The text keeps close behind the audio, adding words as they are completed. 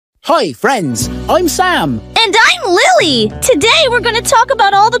Hi friends, I'm Sam. And I'm Lily. Today we're going to talk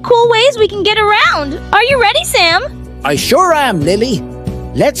about all the cool ways we can get around. Are you ready, Sam? I sure am, Lily.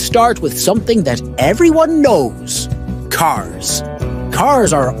 Let's start with something that everyone knows. Cars.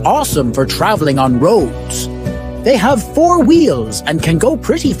 Cars are awesome for traveling on roads. They have 4 wheels and can go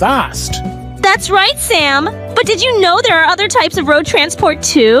pretty fast. That's right, Sam. But did you know there are other types of road transport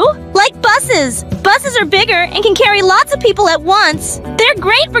too? Like buses. Buses are bigger and can carry lots of people at once. They're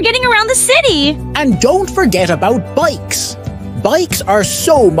great for getting around the city. And don't forget about bikes. Bikes are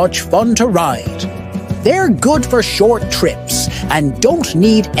so much fun to ride. They're good for short trips and don't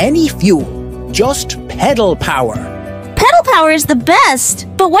need any fuel, just pedal power. Pedal power is the best.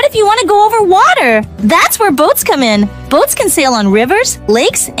 But what if you want to go over water? That's where boats come in. Boats can sail on rivers,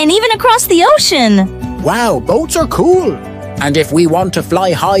 lakes, and even across the ocean. Wow, boats are cool. And if we want to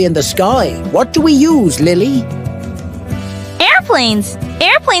fly high in the sky, what do we use, Lily? Airplanes.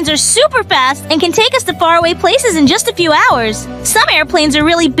 Airplanes are super fast and can take us to faraway places in just a few hours. Some airplanes are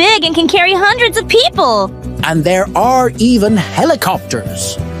really big and can carry hundreds of people. And there are even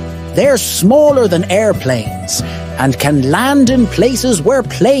helicopters. They're smaller than airplanes and can land in places where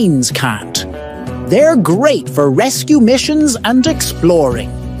planes can't. They're great for rescue missions and exploring.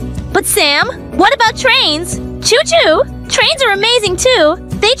 But Sam, what about trains? Choo-choo! Trains are amazing too.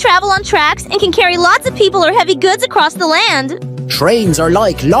 They travel on tracks and can carry lots of people or heavy goods across the land. Trains are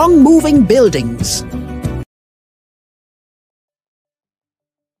like long-moving buildings.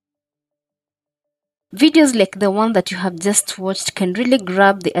 Videos like the one that you have just watched can really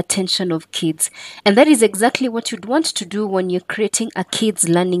grab the attention of kids, and that is exactly what you'd want to do when you're creating a kids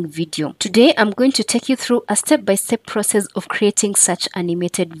learning video. Today I'm going to take you through a step-by-step process of creating such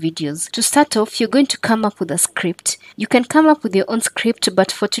animated videos. To start off, you're going to come up with a script. You can come up with your own script,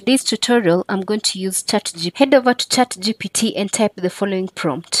 but for today's tutorial I'm going to use ChatGPT. Head over to ChatGPT and type the following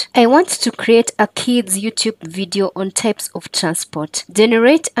prompt. I want to create a kids YouTube video on types of transport.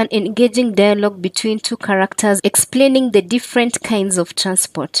 Generate an engaging dialogue between 2 characters explaining the different kinds of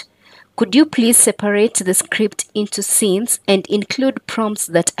transport. Could you please separate the script into scenes and include prompts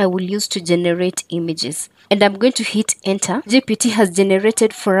that I will use to generate images? And I'm going to hit enter. GPT has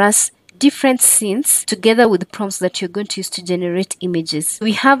generated for us different scenes together with prompts that you're going to use to generate images.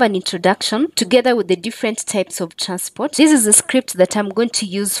 We have an introduction together with the different types of transport. This is the script that I'm going to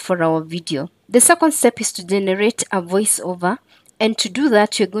use for our video. The second step is to generate a voiceover, and to do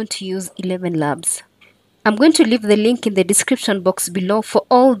that you're going to use 11 Labs. I'm going to leave the link in the description box below for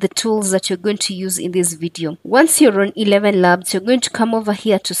all the tools that you're going to use in this video. Once you're on 11 Labs, you're going to come over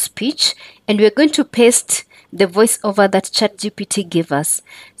here to speech, and we're going to paste the voiceover that ChatGPT gave us.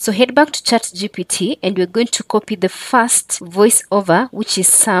 So head back to ChatGPT and we're going to copy the first voiceover, which is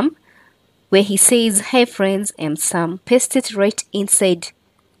Sam, where he says, "Hi friends, I'm Sam." Paste it right inside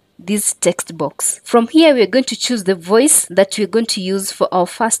this text box. From here, we're going to choose the voice that we're going to use for our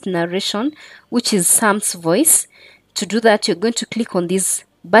first narration, which is Sam's voice. To do that, you're going to click on this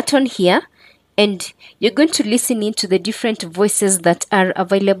button here, and you're going to listen into the different voices that are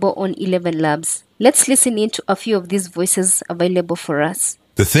available on 11 Labs. Let's listen into a few of these voices available for us.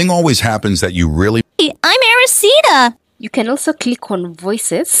 The thing always happens that you really... Hey, I'm Aracita. You can also click on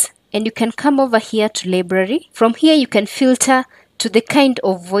voices, and you can come over here to library. From here, you can filter to the kind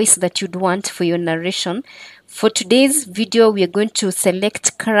of voice that you'd want for your narration. For today's video, we are going to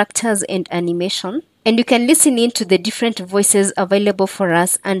select characters and animation, and you can listen in to the different voices available for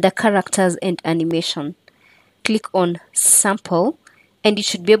us under characters and animation. Click on sample, and you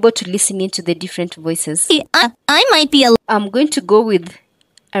should be able to listen into the different voices. Hey, I might be a... I'm going to go with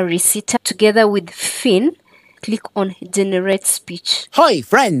Arisita together with Finn. Click on generate speech. Hi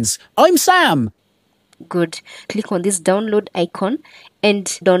friends, I'm Sam. Good. Click on this download icon and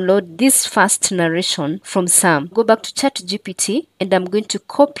download this first narration from Sam. Go back to ChatGPT and I'm going to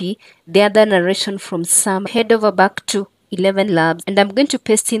copy the other narration from Sam. Head over back to 11 Labs and I'm going to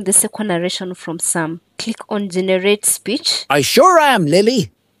paste in the second narration from Sam. Click on generate speech. I sure am,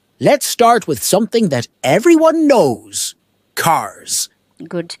 Lily. Let's start with something that everyone knows. Cars.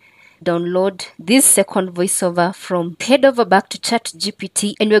 Good. Download this second voiceover from. Head over back to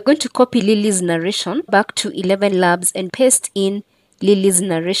ChatGPT and we're going to copy Lily's narration back to 11 Labs and paste in Lily's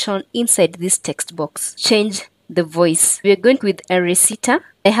narration inside this text box. Change the voice. We're going with Arisita.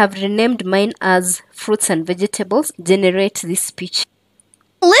 I have renamed mine as fruits and vegetables. Generate this speech.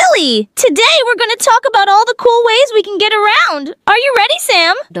 Lily, today we're going to talk about all the cool ways we can get around. Are you ready,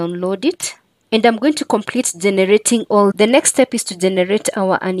 Sam? Download it. And I'm going to complete generating all. The next step is to generate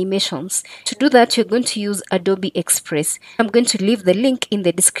our animations. To do that, you're going to use Adobe Express. I'm going to leave the link in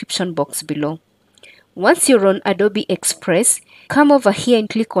the description box below. Once you're on Adobe Express, come over here and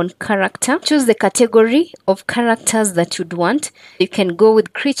click on character. Choose the category of characters that you'd want. You can go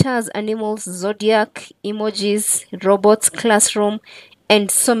with creatures, animals, zodiac, emojis, robots, classroom, and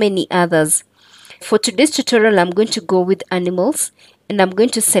so many others. For today's tutorial, I'm going to go with animals, and I'm going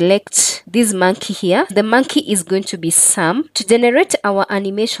to select this monkey here. The monkey is going to be Sam. To generate our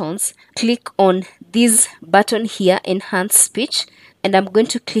animations, click on this button here, Enhance Speech, and I'm going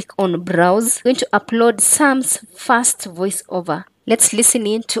to click on Browse. I'm going to upload Sam's first voiceover. Let's listen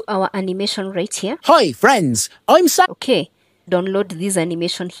in to our animation right here. Hi, friends. I'm Sam. Okay, download this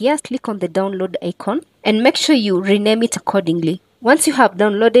animation here. Click on the download icon and make sure you rename it accordingly. Once you have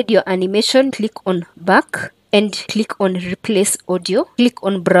downloaded your animation, click on Back and click on Replace Audio. Click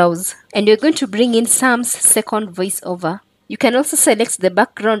on Browse, and you're going to bring in Sam's second voiceover. You can also select the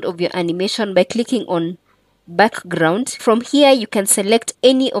background of your animation by clicking on Background. From here, you can select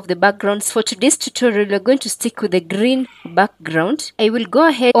any of the backgrounds. For today's tutorial, we're going to stick with the green background. I will go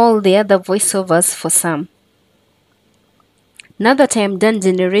ahead all the other voiceovers for Sam. Now that I am done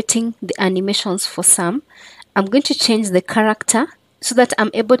generating the animations for Sam, I'm going to change the character so that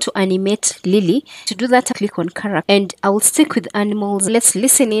I'm able to animate Lily. To do that, I click on character and I will stick with animals. Let's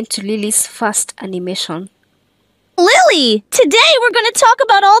listen in to Lily's first animation. Lily, today we're going to talk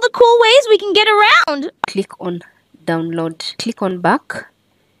about all the cool ways we can get around. Click on Download. Click on Back.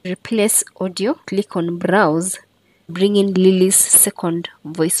 Replace Audio. Click on Browse. Bring in Lily's second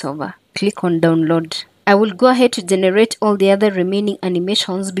voiceover. Click on Download. I will go ahead to generate all the other remaining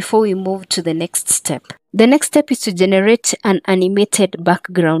animations before we move to the next step. The next step is to generate an animated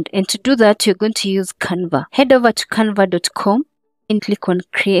background, and to do that, you're going to use Canva. Head over to canva.com and click on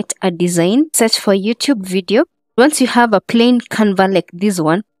Create a Design. Search for YouTube video. Once you have a plain Canva like this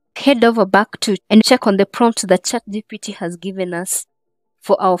one, head over back to and check on the prompt that ChatGPT has given us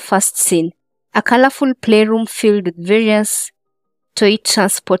for our first scene. A colorful playroom filled with various toy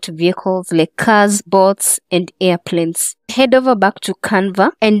transport vehicles like cars, boats, and airplanes. Head over back to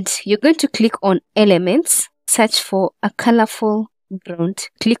Canva and you're going to click on Elements, search for a colorful background.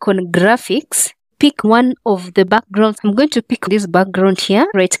 Click on Graphics, pick one of the backgrounds. I'm going to pick this background here.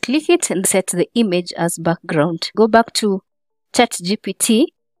 Right click it and set the image as background. Go back to ChatGPT,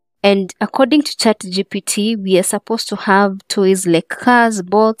 and according to ChatGPT, we are supposed to have toys like cars,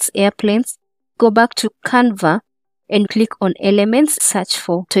 boats, airplanes. Go back to Canva and click on Elements, search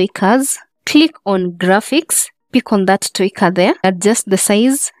for toy cars. Click on Graphics, pick on that toy car there, adjust the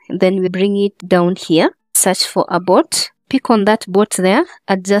size, then we bring it down here. Search for a boat, pick on that boat there,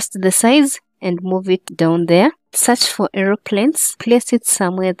 adjust the size and move it down there. Search for aeroplanes, place it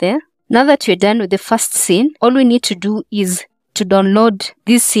somewhere there. Now that we're done with the first scene, all we need to do is to download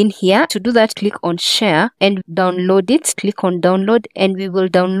this scene here. To do that, click on Share and download it. Click on Download and we will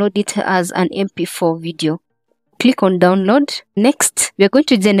download it as an MP4 video. Click on Download. Next, we are going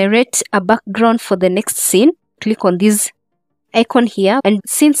to generate a background for the next scene. Click on this icon here, and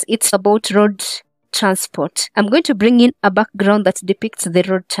since it's about road transport, I'm going to bring in a background that depicts the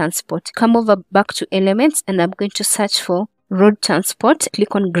road transport. Come over back to Elements and I'm going to search for road transport.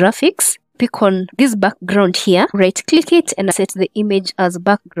 Click on Graphics. Pick on this background here, right click it and set the image as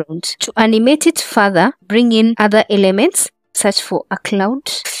background. To animate it further, bring in other elements. Search for a cloud.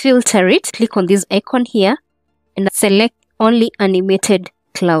 Filter it. Click on this icon here and select only animated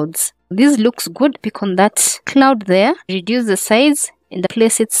clouds. This looks good. Pick on that cloud there, reduce the size and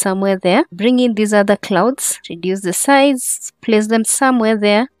place it somewhere there. Bring in these other clouds, reduce the size, place them somewhere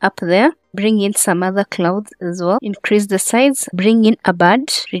there, up there. Bring in some other clouds as well, increase the size. Bring in a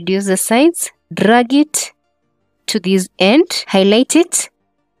bird, reduce the size, drag it to this end, highlight it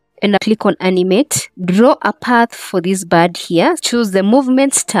and click on Animate. Draw a path for this bird here. Choose the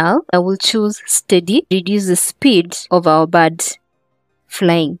movement style. I will choose Steady. Reduce the speed of our bird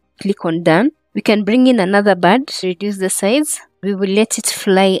flying. Click on Done. We can bring in another bird. Reduce the size. We will let it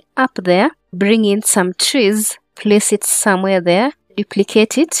fly up there. Bring in some trees. Place it somewhere there.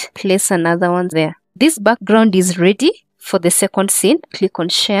 Duplicate it. Place another one there. This background is ready for the second scene. Click on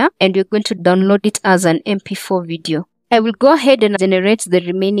Share and you're going to download it as an MP4 video. I will go ahead and generate the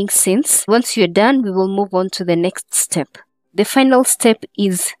remaining scenes. Once you're done, we will move on to the next step. The final step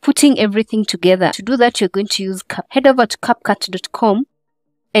is putting everything together. To do that, you're going to use head over to CapCut.com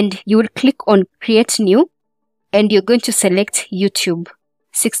and you will click on Create New and you're going to select YouTube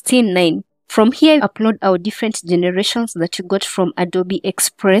 16:9. From here, upload our different generations that you got from Adobe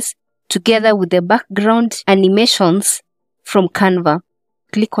Express together with the background animations from Canva.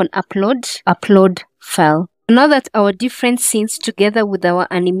 Click on Upload, Upload File. Now that our different scenes together with our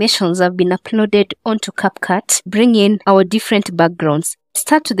animations have been uploaded onto CapCut, bring in our different backgrounds.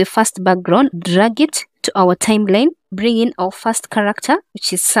 Start to the first background, drag it to our timeline, bring in our first character,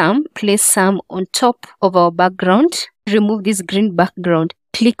 which is Sam. Place Sam on top of our background. Remove this green background.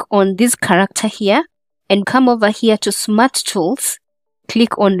 Click on this character here and come over here to Smart Tools.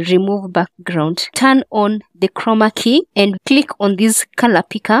 Click on Remove Background. Turn on the chroma key and click on this color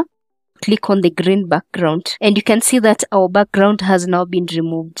picker. Click on the green background and you can see that our background has now been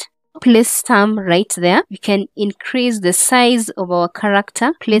removed. Place Sam right there. You can increase the size of our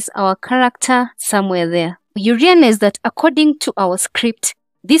character. Place our character somewhere there. You realize that according to our script,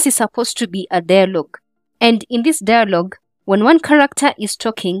 this is supposed to be a dialogue. And in this dialogue, when one character is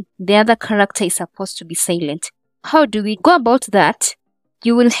talking, the other character is supposed to be silent. How do we go about that?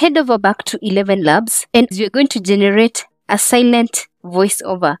 You will head over back to 11 Labs and you're going to generate a silent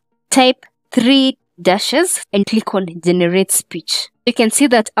voiceover. Type 3 dashes and click on Generate Speech. You can see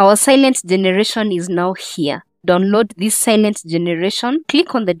that our silent generation is now here. Download this silent generation.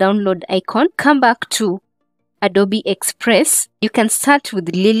 Click on the download icon. Come back to Adobe Express. You can start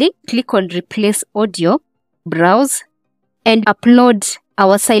with Lily. Click on Replace Audio. Browse and upload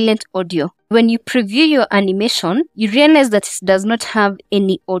our silent audio. When you preview your animation, you realize that it does not have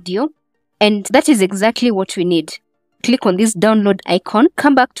any audio, and that is exactly what we need. Click on this download icon,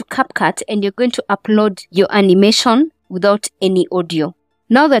 come back to CapCut, and you're going to upload your animation without any audio.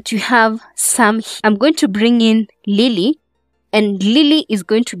 Now that you have Sam, I'm going to bring in Lily, and Lily is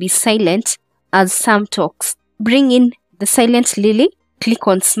going to be silent as Sam talks. Bring in the silent Lily, click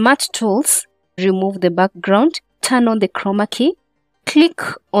on Smart Tools, remove the background, turn on the chroma key, click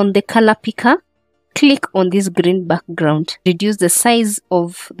on the color picker, click on this green background, reduce the size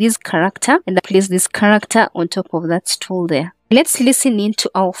of this character and place this character on top of that stool there. Let's listen in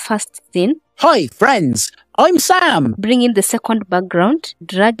to our first scene. Hi friends, I'm Sam. Bring in the second background,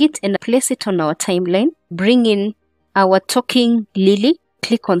 drag it and place it on our timeline. Bring in our talking Lily,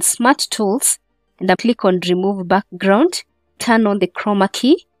 click on Smart Tools and click on Remove Background, turn on the chroma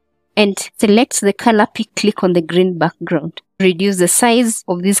key and select the color pick, click on the green background. Reduce the size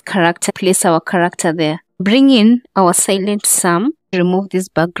of this character, place our character there. Bring in our silent Sam, remove this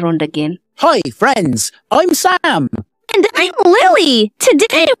background again. Hi friends, I'm Sam. And I'm Lily.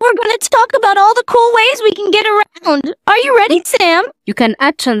 Today we're going to talk about all the cool ways we can get around. Are you ready, Sam? You can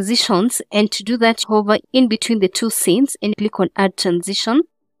add transitions, and to do that, hover in between the two scenes and click on Add Transition.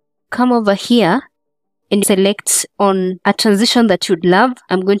 Come over here and select on a transition that you'd love.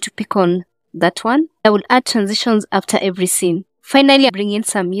 I'm going to pick on that one. I will add transitions after every scene. Finally, bring in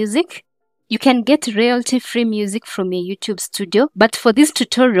some music. You can get royalty-free music from your YouTube studio, but for this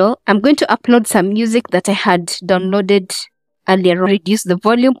tutorial, I'm going to upload some music that I had downloaded earlier. Reduce the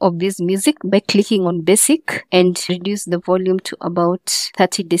volume of this music by clicking on Basic and reduce the volume to about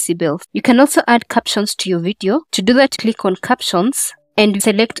 30 decibels. You can also add captions to your video. To do that, click on Captions and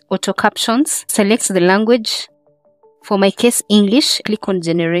select Auto Captions. Select the language. For my case, English. Click on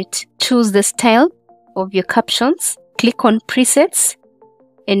Generate. Choose the style of your captions. Click on Presets.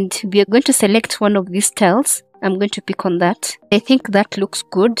 And we are going to select one of these styles. I'm going to pick on that. I think that looks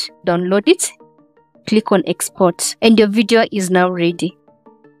good. Download it. Click on Export. And your video is now ready.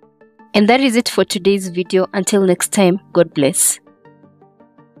 And that is it for today's video. Until next time, God bless.